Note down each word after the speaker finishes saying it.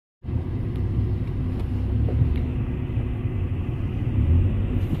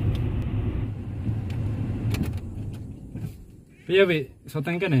Piye wi,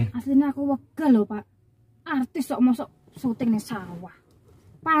 syuting kene? Aslinya aku wegah lho, Pak. Artis kok mosok syuting ning sawah.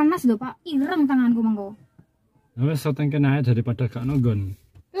 Panas lho, Pak. Ireng tanganku mengko. Wis syuting kene ae daripada gak nonggon.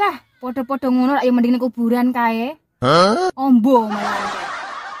 Lah, padha-padha ngono lak ya mending ning kuburan kae. Ombo malah.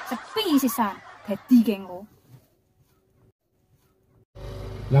 Sepi sisan. Dadi kengko.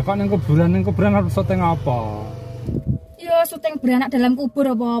 Lah kok ning kuburan harus syuting apa? Yo syuting beranak dalam kubur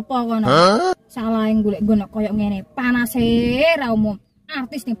apa-apa kono. Salah yang golek nggon koyo ngene. Panase ra umum.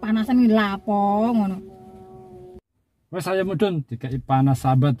 Artis ning panasan iki lapo ngono. Wes saya mudun dikai panas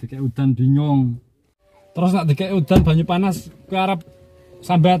sambat, dikai udan dinyong. Terus nak dikai udan banyu panas kowe arep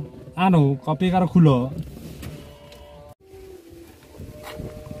sambat kopi karo gula.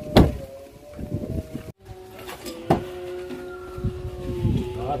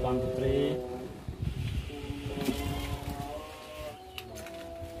 Tuan Putri.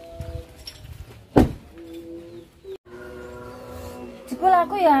 Jebul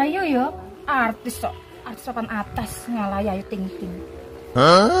aku ya ayo yo, artis kok. Artis papan atas ngalah ayu ting-ting.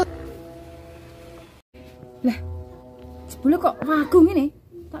 Lah, jebul kok ragu ngene.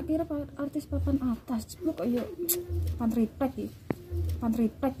 Tak kira artis papan atas, jebul kok yo papan triplek iki. Papan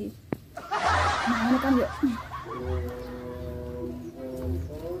triplek iki. Nah, ini kan yo.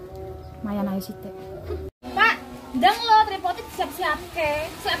 Mayan ayo sithik. Pak, ndang lo tripode siap-siapke.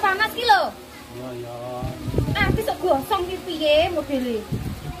 Siap panas ki lho. Iya. Artis kok gosong ki piye modele?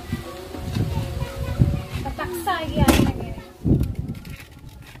 Terpaksa iki arek ngene.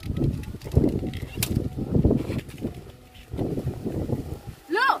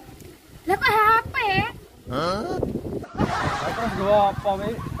 Lho, lah kok HP? Terus gua apa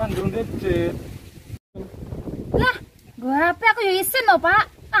wi? Kan durung dicet. Lah, gua HP aku yo isin lho,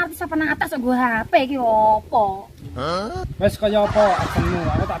 Pak. Artis apa nang atas kok gua HP iki opo? Wes kaya apa ajenmu?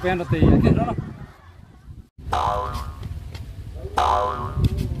 Aku tak pengen ngerti. Iki rono.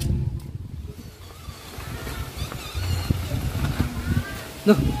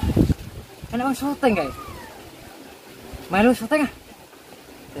 Loh, kan emang syuting guys. Melu syuting ah.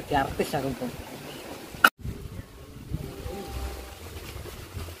 Jadi artis aku tuh.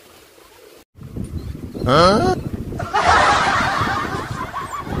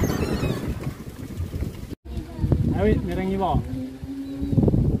 Ayo mireng iwo.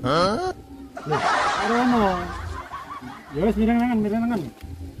 Loh, rono. Ya wis mireng nangan.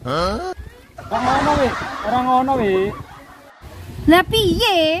 Kok ngono wi? Ora ngono wi. Lah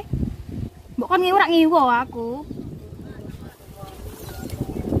piye? Mbok kon ngiwrak ngiwo aku.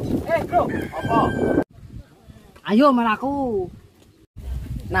 Bro, apa? Ayo malaku.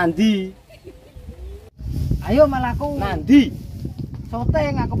 Nandi. Ayo malaku. Nandi.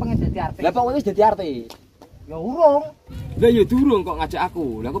 Syuting aku pengen jadi artis. Lah kok wis dadi artis? Ya urung. Lah ya durung kok ngajak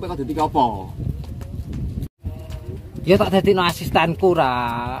aku. Lah aku pengen dadi apa? Ya tak dadino asistenku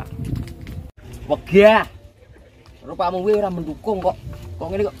ra. Wegah. Rupamu kuwi ora mendukung kok. Kok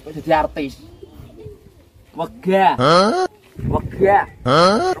ngene kok dadi artis. Wegah. Wegah.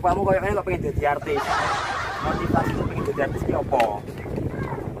 Rupamu koyo ngene kok pengen dadi artis. Motivasi pengen dadi artis ki apa?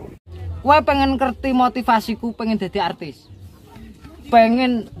 Kowe pengen ngerti motivasiku pengen jadi artis.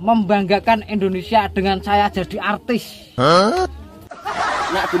 Pengen membanggakan Indonesia dengan saya jadi artis.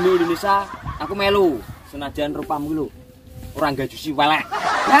 Nak demi Indonesia aku melu. Senajan rupamu lho ora gajusi welek.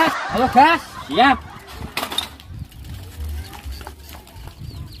 Gas, ayo gas. Siap.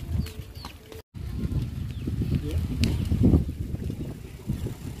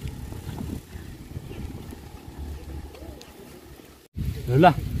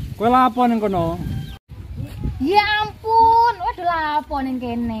 Lah, kowe lha apa ning kono? Ya ampun, waduh lapo ning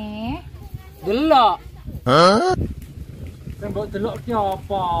kene. Delok. Sing mbok delok ki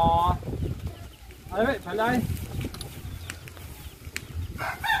apa? Ayo wek balai.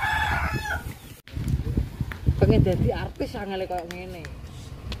 Pengen jadi artis angele kayak ngene.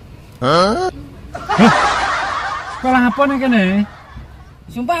 Kowe lha apa ning kene?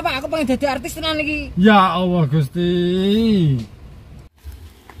 Sumpah Pak, aku pengen jadi artis tenan iki. Ya Allah Gusti.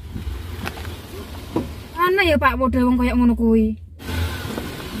 Ana ya Pak model wong koyo ngono kuwi.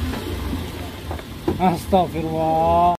 Astagfirullah.